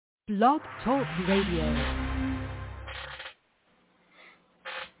Blog Talk Radio.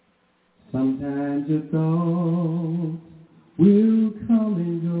 Sometimes your thoughts will come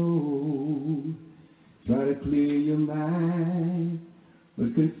and go. Try to clear your mind,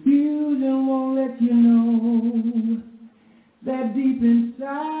 but confusion won't let you know that deep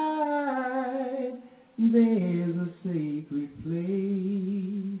inside there's a sacred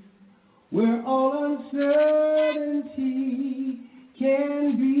place where all uncertainty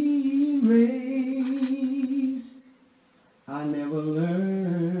can be erased. I never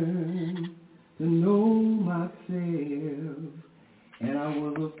learned to know myself, and I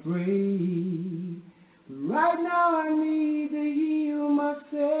was afraid. But right now I need to heal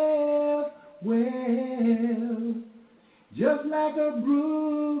myself well, just like a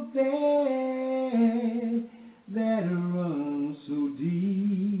brook that runs so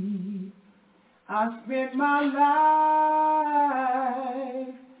deep. I spent my life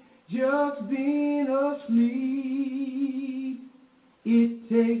just being asleep. It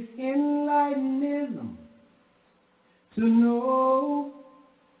takes Enlightenism to know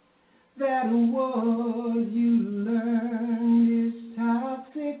that what you learn is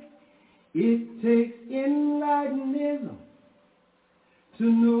toxic. It takes Enlightenism to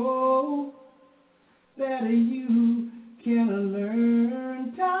know that you can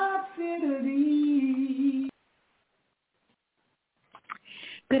learn toxicity.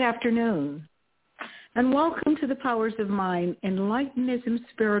 Good afternoon, and welcome to the Powers of Mind Enlightenism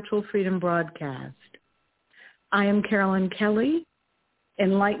Spiritual Freedom Broadcast. I am Carolyn Kelly,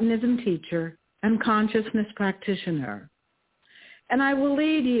 Enlightenism teacher and consciousness practitioner, and I will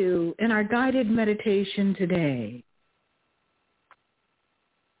lead you in our guided meditation today.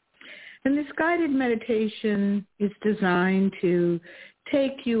 And this guided meditation is designed to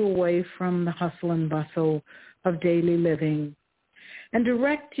take you away from the hustle and bustle of daily living and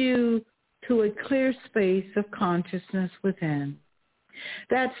direct you to a clear space of consciousness within.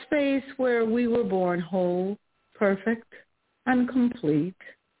 That space where we were born whole, perfect, and complete,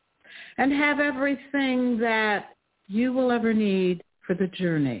 and have everything that you will ever need for the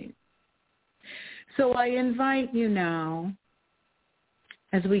journey. So I invite you now,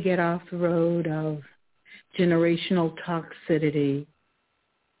 as we get off the road of generational toxicity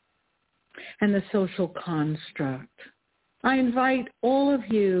and the social construct, I invite all of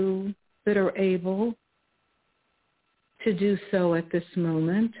you that are able to do so at this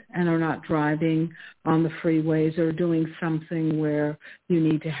moment and are not driving on the freeways or doing something where you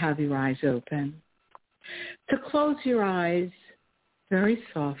need to have your eyes open, to close your eyes very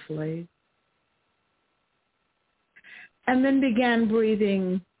softly and then begin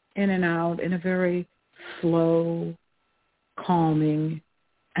breathing in and out in a very slow, calming,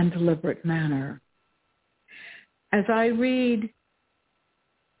 and deliberate manner. As I read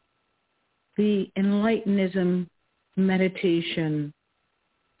the Enlightenism meditation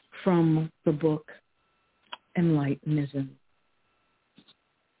from the book Enlightenism.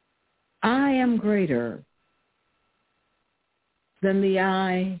 I am greater than the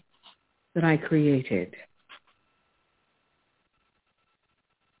I that I created.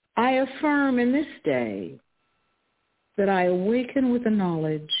 I affirm in this day that I awaken with the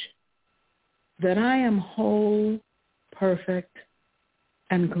knowledge that I am whole, perfect,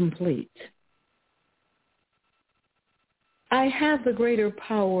 and complete. I have the greater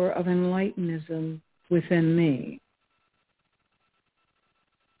power of Enlightenism within me.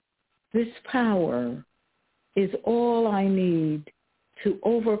 This power is all I need to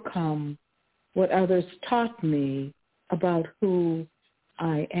overcome what others taught me about who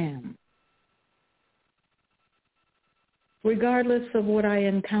I am. Regardless of what I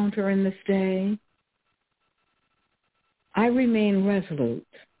encounter in this day, I remain resolute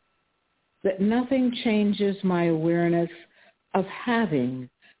that nothing changes my awareness of having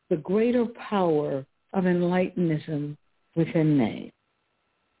the greater power of Enlightenism within me.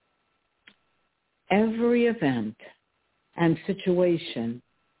 Every event and situation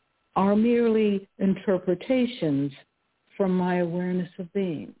are merely interpretations from my awareness of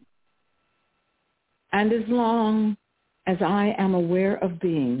being. And as long as I am aware of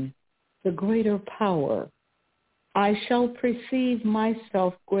being the greater power, I shall perceive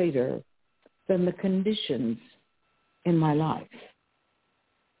myself greater than the conditions in my life.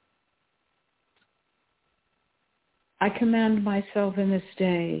 I command myself in this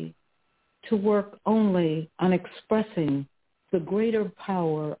day to work only on expressing the greater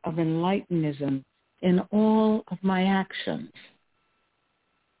power of Enlightenism in all of my actions.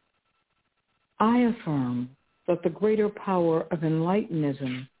 I affirm that the greater power of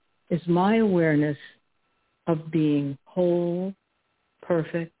Enlightenism is my awareness of being whole,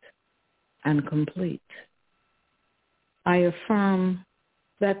 perfect, and complete. I affirm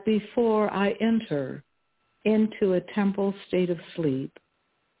that before I enter into a temple state of sleep,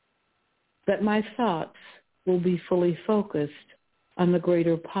 that my thoughts will be fully focused on the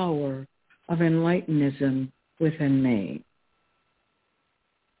greater power of Enlightenism within me.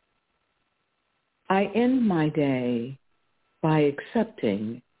 I end my day by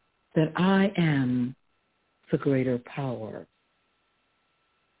accepting that I am the greater power.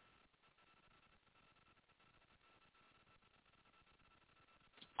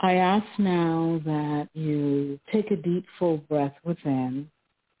 I ask now that you take a deep, full breath within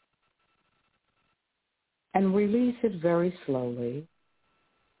and release it very slowly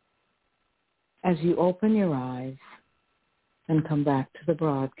as you open your eyes and come back to the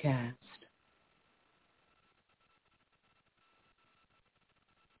broadcast.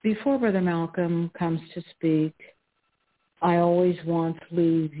 Before Brother Malcolm comes to speak, I always want to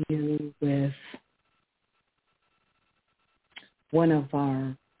leave you with one of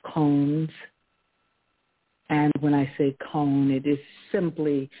our cones. And when I say cone, it is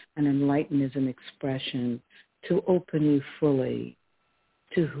simply an Enlightenism expression to open you fully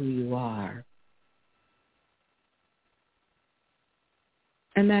to who you are.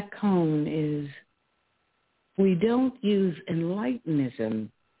 And that cone is, we don't use Enlightenism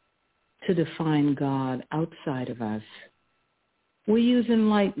to define God outside of us. We use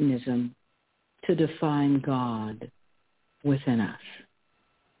Enlightenism to define God within us.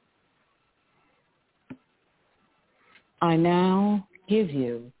 I now give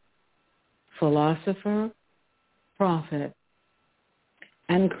you philosopher, prophet,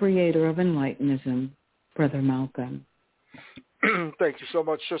 and creator of Enlightenism, Brother Malcolm. Thank you so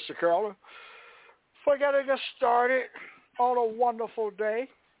much, Sister Carolyn, for getting us started on a wonderful day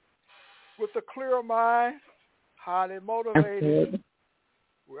with a clear mind, highly motivated.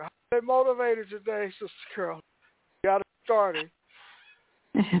 We're highly motivated today, Sister Carolyn. We got it started.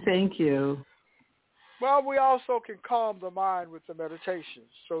 Thank you. Well, we also can calm the mind with the meditation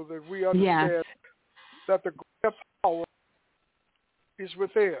so that we understand that the greater power is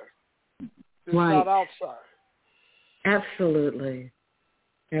within. It's not outside. Absolutely.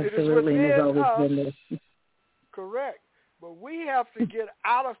 Absolutely. It is within us. Correct. But we have to get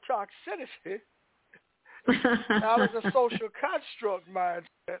out of toxicity, out of the social construct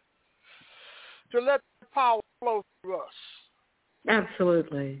mindset, to let the power flow through us.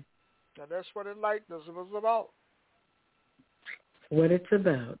 Absolutely. And that's what Enlightenism is about. What it's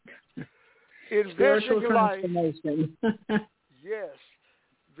about. Envisioning life. Yes.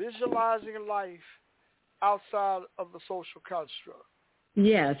 Visualizing life outside of the social construct.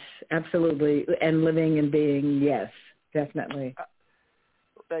 Yes, absolutely. And living and being, yes, definitely.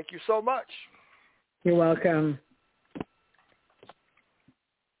 Thank you so much. You're welcome.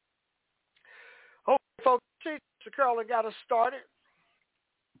 Okay, folks, Sister Carolyn got us started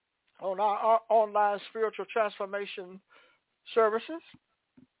on our online spiritual transformation services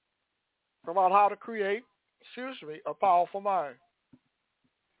about how to create, a powerful mind.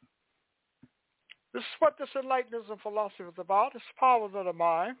 This is what this Enlightenism philosophy is about. It's power of the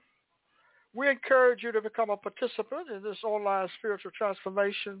mind. We encourage you to become a participant in this online spiritual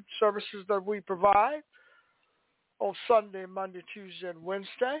transformation services that we provide on Sunday, Monday, Tuesday, and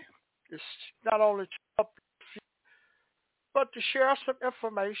Wednesday. It's not only to help you, but to share some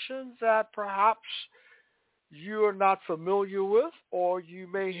information that perhaps you are not familiar with, or you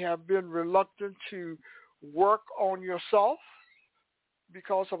may have been reluctant to work on yourself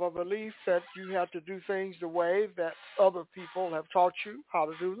because of a belief that you have to do things the way that other people have taught you how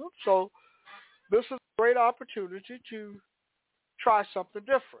to do them. So this is a great opportunity to try something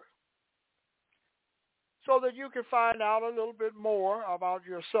different so that you can find out a little bit more about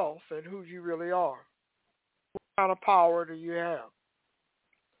yourself and who you really are. What kind of power do you have?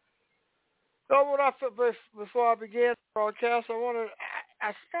 So before I began the broadcast,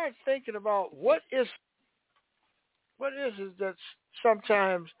 I started thinking about what is it that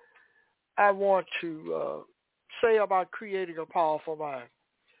sometimes I want to say about creating a powerful mind.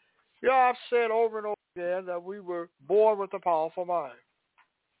 I've said over and over again that we were born with a powerful mind.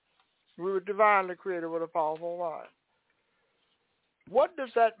 We were divinely created with a powerful mind. What does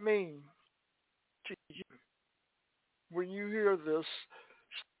that mean to you when you hear this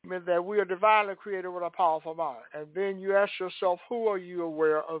statement that we are divinely created with a powerful mind? And then you ask yourself, who are you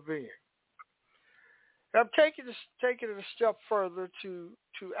aware of being? I'm taking it a step further to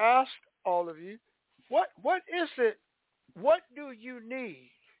ask all of you, what is it, what do you need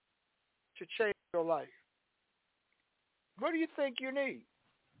to change your life? What do you think you need?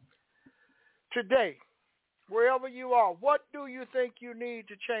 Today, wherever you are, what do you think you need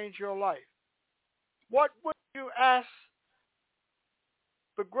to change your life? What would you ask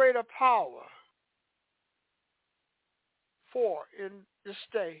the greater power for in this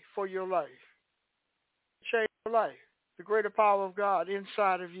day for your life? Change your life. The greater power of God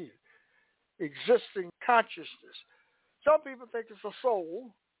inside of you. Existing consciousness. Some people think it's a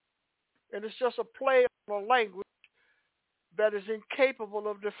soul, and it's just a play on a language that is incapable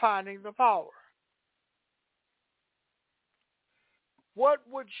of defining the power. What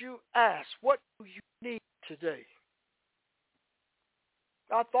would you ask? What do you need today?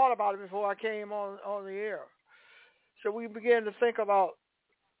 I thought about it before I came on the air. So we began to think about,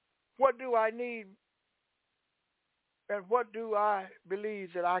 what do I need and what do I believe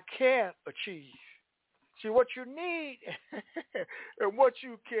that I can achieve? See, what you need and what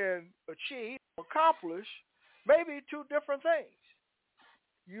you can achieve, accomplish, may be two different things.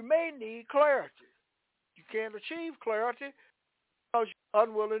 You may need clarity. You can't achieve clarity because you're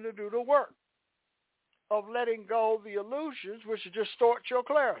unwilling to do the work of letting go of the illusions which distort your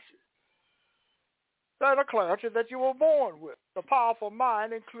clarity. That are clarity that you were born with. The powerful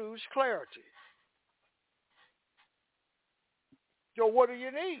mind includes clarity. So what do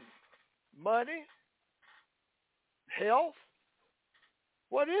you need? Money? Health?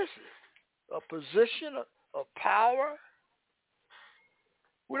 What is it? A position? A power?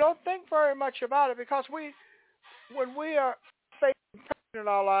 We don't think very much about it because when we are facing pain in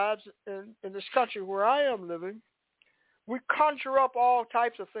our lives in this country where I am living, we conjure up all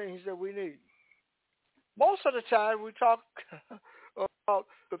types of things that we need. Most of the time we talk about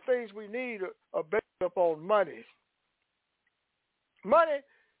the things we need are based upon money. Money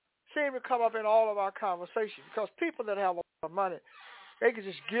seems to come up in all of our conversations because people that have a lot of money, they can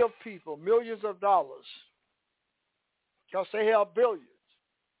just give people millions of dollars because they have billions.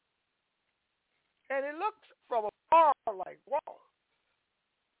 And it looks from afar like, wow,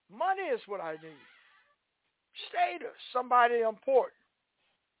 money is what I need. Status, somebody important.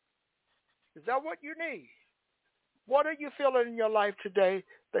 Is that what you need? What are you feeling in your life today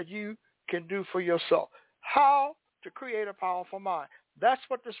that you can do for yourself? How to create a powerful mind. That's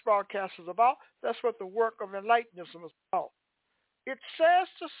what this broadcast is about. That's what the work of Enlightenism is about. It says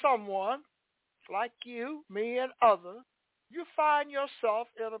to someone like you, me, and others, you find yourself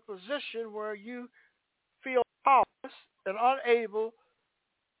in a position where you feel powerless and unable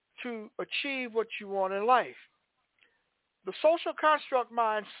to achieve what you want in life. The social construct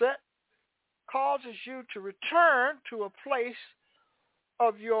mindset causes you to return to a place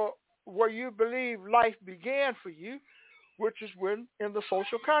of where you believe life began for you, which is in the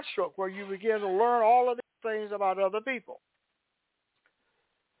social construct, where you begin to learn all of these things about other people.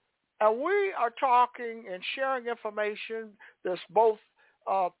 And we are talking and sharing information that's both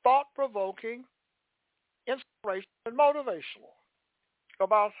thought-provoking, inspirational, and motivational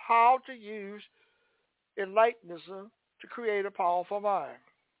about how to use Enlightenism to create a powerful mind.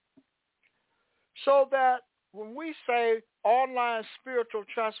 So that when we say online spiritual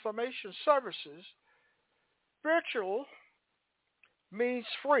transformation services, spiritual means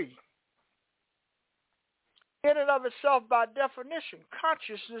free. In and of itself, by definition,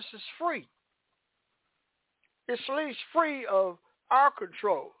 consciousness is free. It's at least free of our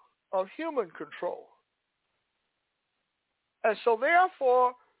control, of human control. And so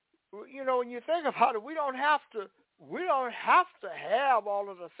therefore, when you think about it, we don't have to have all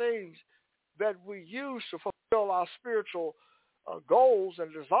of the things that we use to fulfill our spiritual goals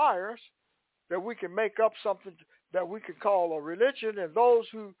and desires, that we can make up something that we can call a religion, and those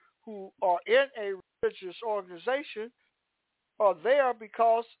who are in a religious organization are there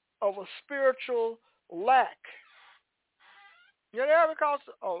because of a spiritual lack. You're there because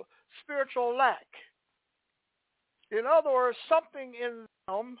of spiritual lack. In other words, something in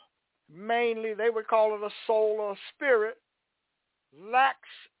them, mainly they would call it a soul or a spirit, lacks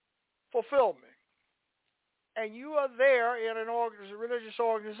fulfillment. And you are there in a religious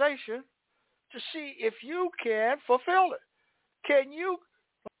organization to see if you can fulfill it. Can you?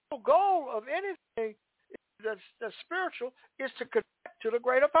 The goal of anything that's spiritual is to connect to the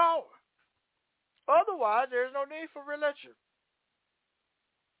greater power. Otherwise, there's no need for religion.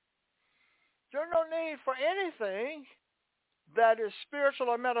 There's no need for anything that is spiritual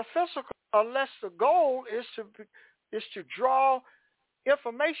or metaphysical unless the goal is to draw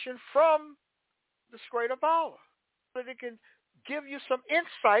information from this greater power, so that it can give you some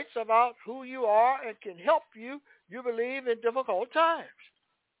insights about who you are and can help you believe, in difficult times.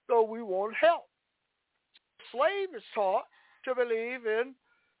 So we want help. Slave is taught to believe in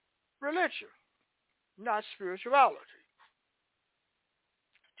religion, not spirituality.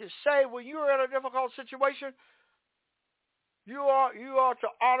 To say when you're in a difficult situation, You are to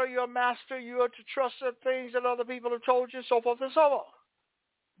honor your master. You are to trust the things that other people have told you, so forth and so on.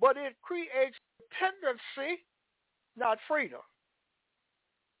 But it creates dependency, not freedom.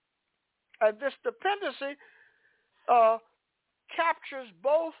 And this dependency captures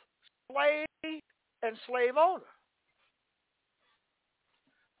both slave and slave owner.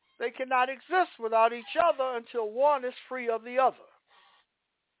 They cannot exist without each other until one is free of the other.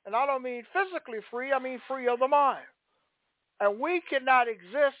 And I don't mean physically free, I mean free of the mind. And we cannot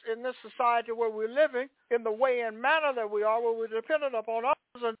exist in this society where we're living in the way and manner that we are, where we're dependent upon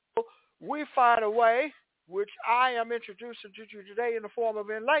others, until we find a way, which I am introducing to you today in the form of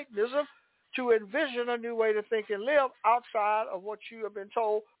Enlightenism, to envision a new way to think and live outside of what you have been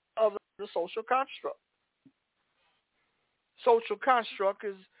told of the social construct. Social construct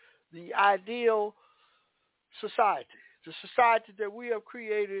is the ideal society, the society that we have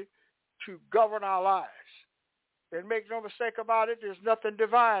created to govern our lives. And make no mistake about it, there's nothing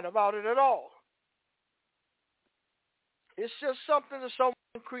divine about it at all. It's just something that someone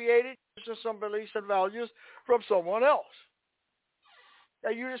created using some beliefs and values from someone else.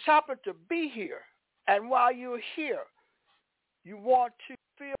 And you just happen to be here. And while you're here, you want to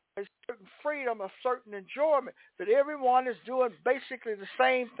feel a certain freedom, a certain enjoyment, that everyone is doing basically the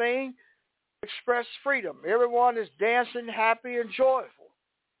same thing, express freedom. Everyone is dancing, happy, and joyful.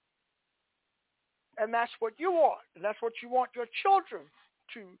 And that's what you want. And that's what you want your children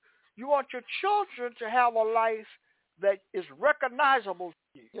to. You want your children to have a life that is recognizable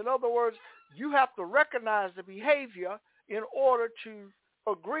to you. In other words, you have to recognize the behavior in order to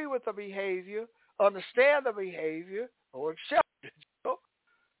agree with the behavior, understand the behavior, or accept it. You know?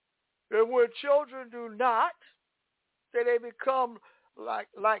 And when children do not, then they become like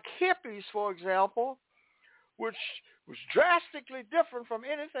hippies, for example, which was drastically different from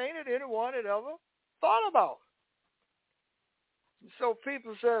anything that anyone had ever thought about. So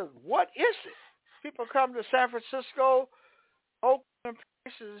people say, what is it? People come to San Francisco, Oakland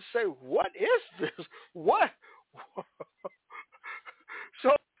places, and say, what is this? What?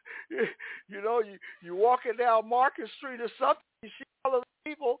 So, you know, you're walking down Market Street or something, you see all of the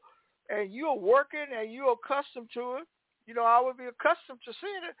people, and you're working and you're accustomed to it. You know, I would be accustomed to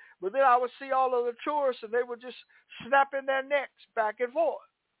seeing it, but then I would see all of the tourists, and they would just snapping their necks back and forth,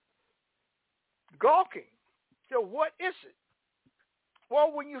 gawking. So what is it?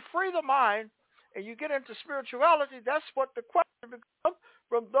 Well, when you free the mind and you get into spirituality, that's what the question becomes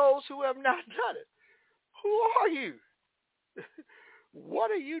from those who have not done it. Who are you?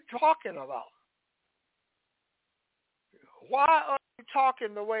 What are you talking about? Why are you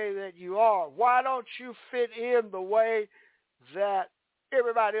talking the way that you are? Why don't you fit in the way that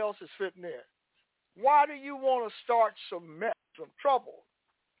everybody else is fitting in? Why do you want to start some mess, some trouble?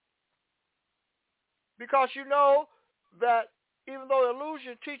 Because you know that even though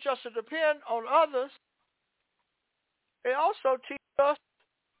illusion teach us to depend on others, it also teach us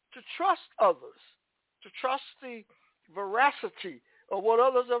to trust others, to trust the veracity of what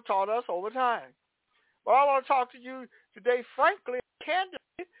others have taught us over time. But I want to talk to you today, frankly,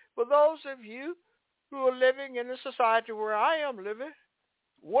 candidly, for those of you who are living in the society where I am living.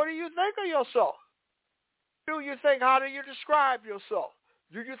 What do you think of yourself? How do you describe yourself?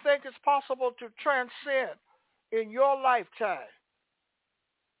 Do you think it's possible to transcend in your lifetime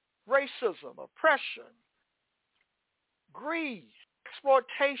racism, oppression, greed,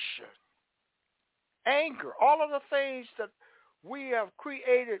 exploitation, anger, all of the things that we have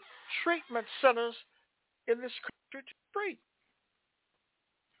created treatment centers in this country to treat?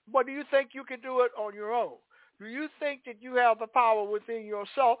 But do you think you can do it on your own? Do you think that you have the power within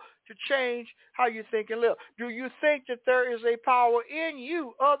yourself to change how you think and live? Do you think that there is a power in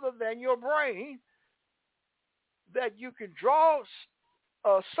you other than your brain that you can draw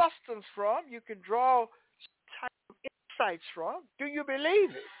sustenance from, you can draw type of insights from? Do you believe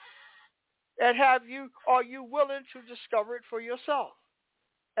it? And are you willing to discover it for yourself?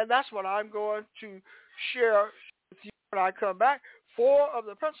 And that's what I'm going to share with you when I come back. 4 of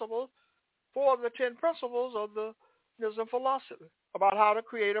the 10 principles of the Enlightenism philosophy about how to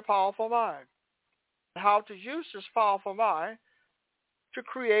create a powerful mind, and how to use this powerful mind to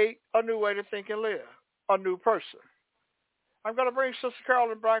create a new way to think and live, a new person. I'm going to bring Sister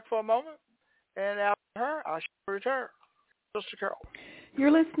Carolyn back for a moment, and after her, I shall return. Sister Carolyn.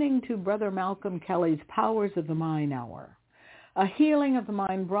 You're listening to Brother Malcolm Kelly's Powers of the Mind Hour, a Healing of the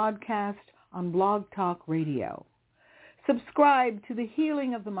Mind broadcast on Blog Talk Radio. Subscribe to the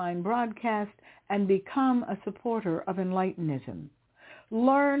Healing of the Mind broadcast and become a supporter of Enlightenism.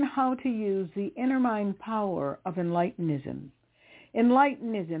 Learn how to use the inner mind power of Enlightenism.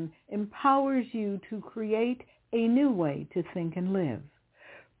 Enlightenism empowers you to create a new way to think and live.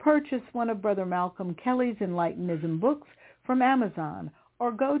 Purchase one of Brother Malcolm Kelly's Enlightenism books from Amazon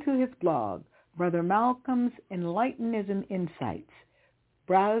or go to his blog, Brother Malcolm's Enlightenism Insights.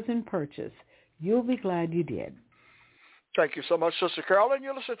 Browse and purchase. You'll be glad you did. Thank you so much, Sister Carolyn.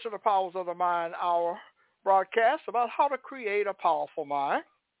 You listen to the Powers of the Mind Hour broadcast about how to create a powerful mind.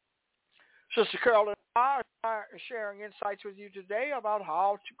 Sister Carolyn and I are sharing insights with you today about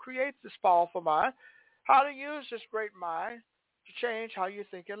how to create this powerful mind, how to use this great mind to change how you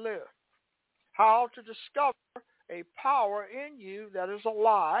think and live, how to discover a power in you that is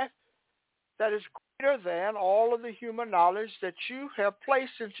alive, that is greater than all of the human knowledge that you have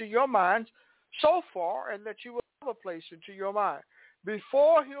placed into your mind so far and that you will never place into your mind.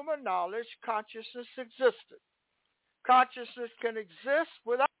 Before human knowledge, consciousness existed. Consciousness can exist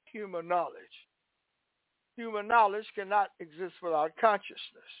without human knowledge. Human knowledge cannot exist without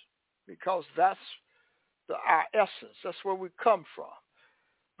consciousness because that's our essence. That's where we come from.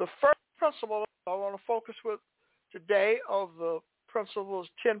 The first principle I want to focus with today of the principles,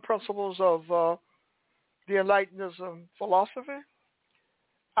 10 principles of the Enlightenism philosophy,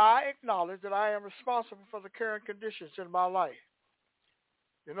 I acknowledge that I am responsible for the current conditions in my life.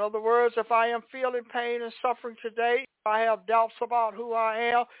 In other words, if I am feeling pain and suffering today, if I have doubts about who I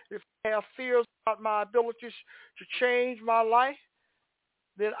am, if I have fears about my abilities to change my life,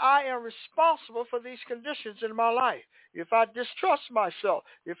 then I am responsible for these conditions in my life. If I distrust myself,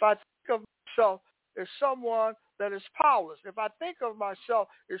 if I think of myself as someone that is powerless, if I think of myself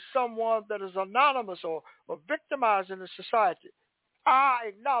as someone that is anonymous or victimized in the society, I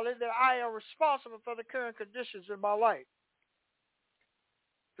acknowledge that I am responsible for the current conditions in my life.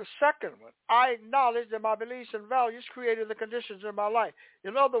 The second one, I acknowledge that my beliefs and values created the conditions in my life.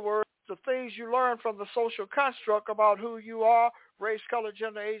 In other words, the things you learn from the social construct about who you are, race, color,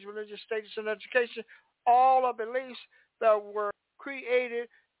 gender, age, religious status, and education, all are beliefs that were created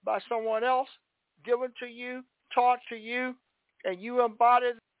by someone else, given to you, taught to you, and you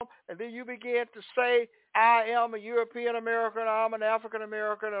embodied them, and then you began to say, I am a European American, I'm an African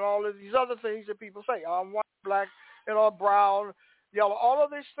American, and all of these other things that people say. I'm white, black, and I'm brown, yellow. All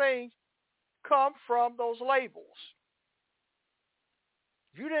of these things come from those labels.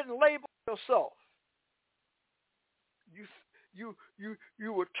 You didn't label yourself.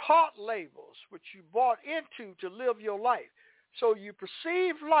 You were taught labels, which you bought into to live your life. So you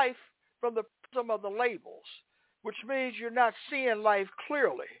perceive life from the prism of the labels, which means you're not seeing life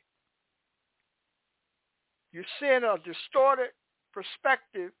clearly. You're seeing a distorted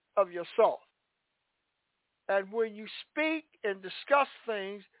perspective of yourself. And when you speak and discuss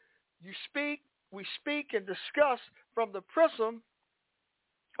things, we speak and discuss from the prism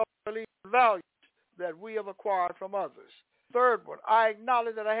of beliefs and values that we have acquired from others. Third one, I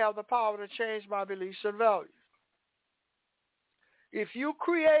acknowledge that I have the power to change my beliefs and values. If you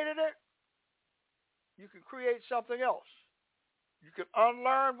created it, you can create something else. You can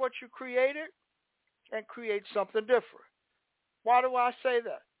unlearn what you created and create something different. Why do I say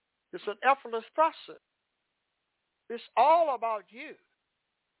that? It's an effortless process. It's all about you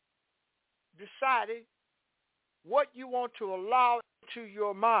deciding what you want to allow into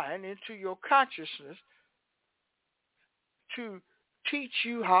your mind, into your consciousness, to teach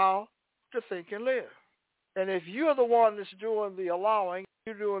you how to think and live. And if you're the one that's doing the allowing,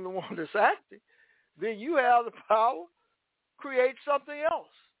 you're doing the one that's acting, then you have the power to create something else.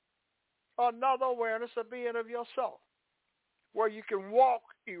 Another awareness of being of yourself, where you can walk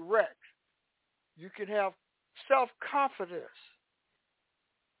erect. You can have self-confidence,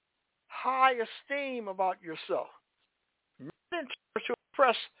 high esteem about yourself. Not in terms to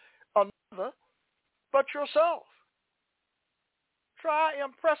impress another, but yourself. Try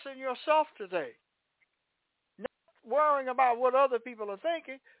impressing yourself today. Not worrying about what other people are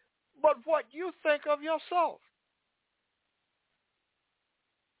thinking, but what you think of yourself.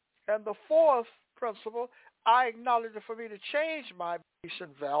 And the fourth principle, I acknowledge that for me to change my beliefs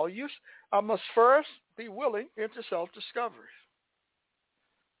and values, I must first be willing into self-discovery.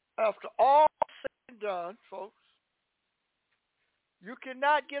 After all said and done, folks, you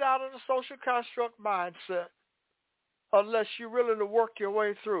cannot get out of the social construct mindset unless you're willing to work your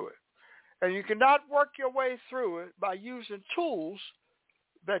way through it. And you cannot work your way through it by using tools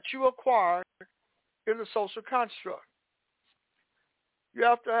that you acquired in the social construct. You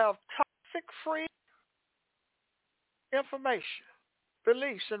have to have toxic-free information,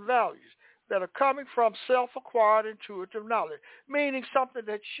 beliefs, and values that are coming from self-acquired intuitive knowledge, meaning something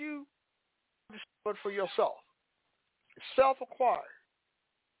that you discovered for yourself. It's self-acquired.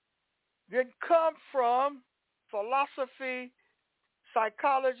 Didn't come from philosophy,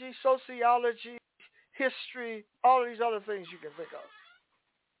 psychology, sociology, history, all of these other things you can think of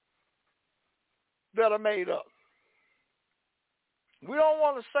that are made up. We don't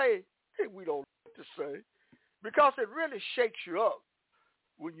want to say, hey, we don't know what to say, because it really shakes you up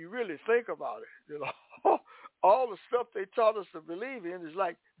when you really think about it. You know, all the stuff they taught us to believe in is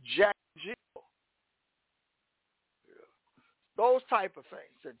like Jack and Jill. Those type of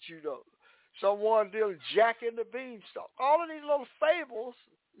things that you know. Someone dealing Jack and the Beanstalk. All of these little fables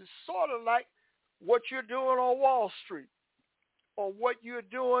is sort of like what you're doing on Wall Street or what you're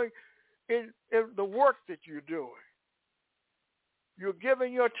doing in the work that you're doing. You're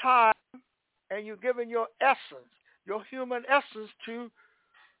giving your time and you're giving your essence, your human essence to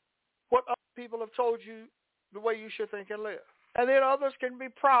what other people have told you the way you should think and live. And then others can be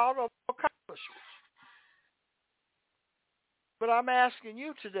proud of accomplishments. But I'm asking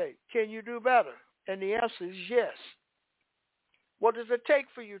you today, can you do better? And the answer is yes. What does it take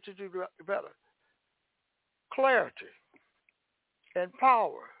for you to do better? Clarity and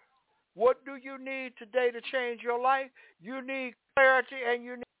power. What do you need today to change your life? You need clarity and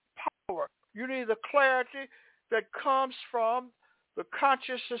you need power. You need the clarity that comes from the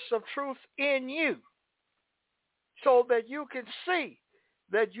consciousness of truth in you so that you can see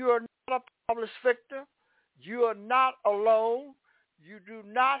that you are not a powerless victim. You are not alone. You do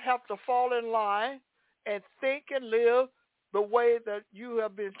not have to fall in line and think and live the way that you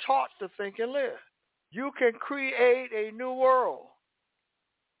have been taught to think and live. You can create a new world,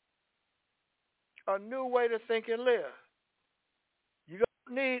 a new way to think and live. You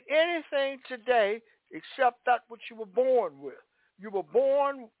don't need anything today except that which you were born with. You were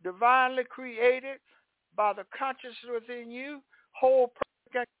born divinely created by the consciousness within you, whole,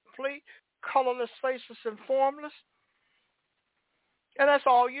 perfect, and complete, colorless, faceless, and formless. And that's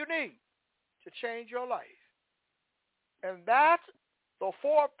all you need to change your life. And that's the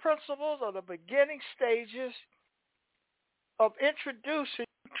 4 principles of the beginning stages of introducing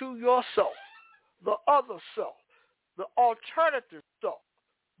you to yourself, the other self, the alternative self,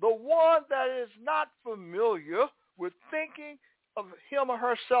 the one that is not familiar with thinking of him or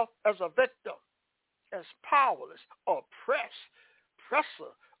herself as a victim, as powerless, oppressed,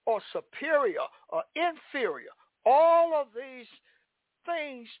 oppressor, or superior, or inferior. All of these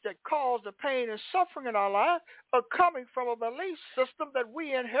things that cause the pain and suffering in our life are coming from a belief system that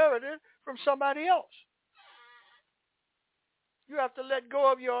we inherited from somebody else. You have to let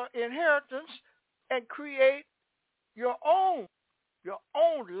go of your inheritance and create your own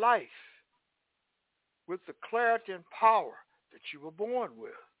life with the clarity and power that you were born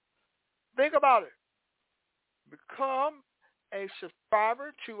with. Think about it. Become a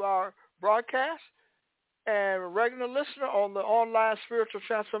subscriber to our broadcast and a regular listener on the online spiritual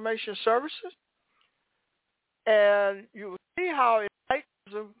transformation services, and you will see how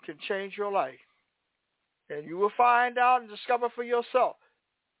Enlightenism can change your life. And you will find out and discover for yourself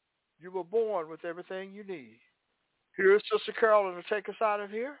you were born with everything you need. Here's Sister Carolyn to take us out of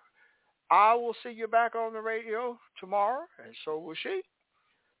here. I will see you back on the radio tomorrow, and so will she.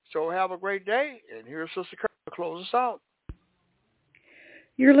 So have a great day, and here's Sister Carolyn to close us out.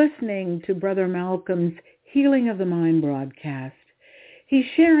 You're listening to Brother Malcolm's Healing of the Mind broadcast. He's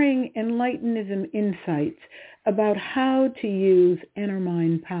sharing Enlightenism insights about how to use inner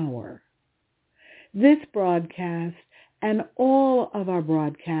mind power. This broadcast and all of our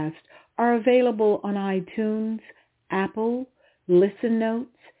broadcasts are available on iTunes, Apple, Listen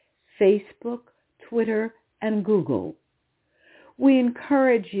Notes, Facebook, Twitter, and Google. We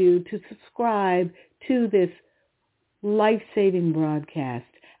encourage you to subscribe to this life-saving broadcast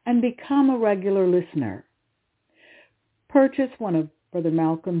and become a regular listener. Purchase one of Brother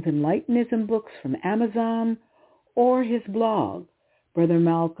Malcolm's Enlightenism books from Amazon or his blog, Brother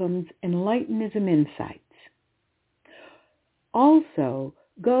Malcolm's Enlightenism Insights. Also,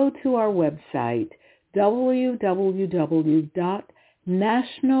 go to our website,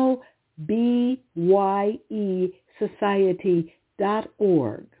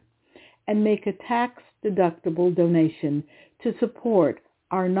 www.nationalbyesociety.org, and make a tax-deductible donation to support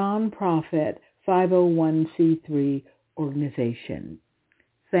our nonprofit 501c3 organization.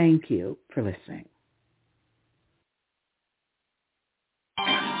 Thank you for listening.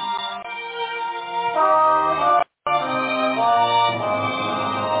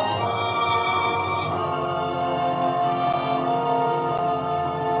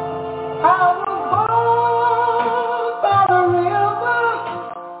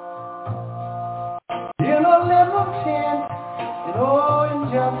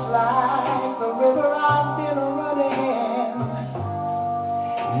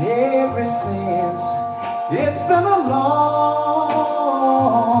 It's been a long,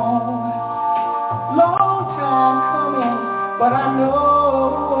 long know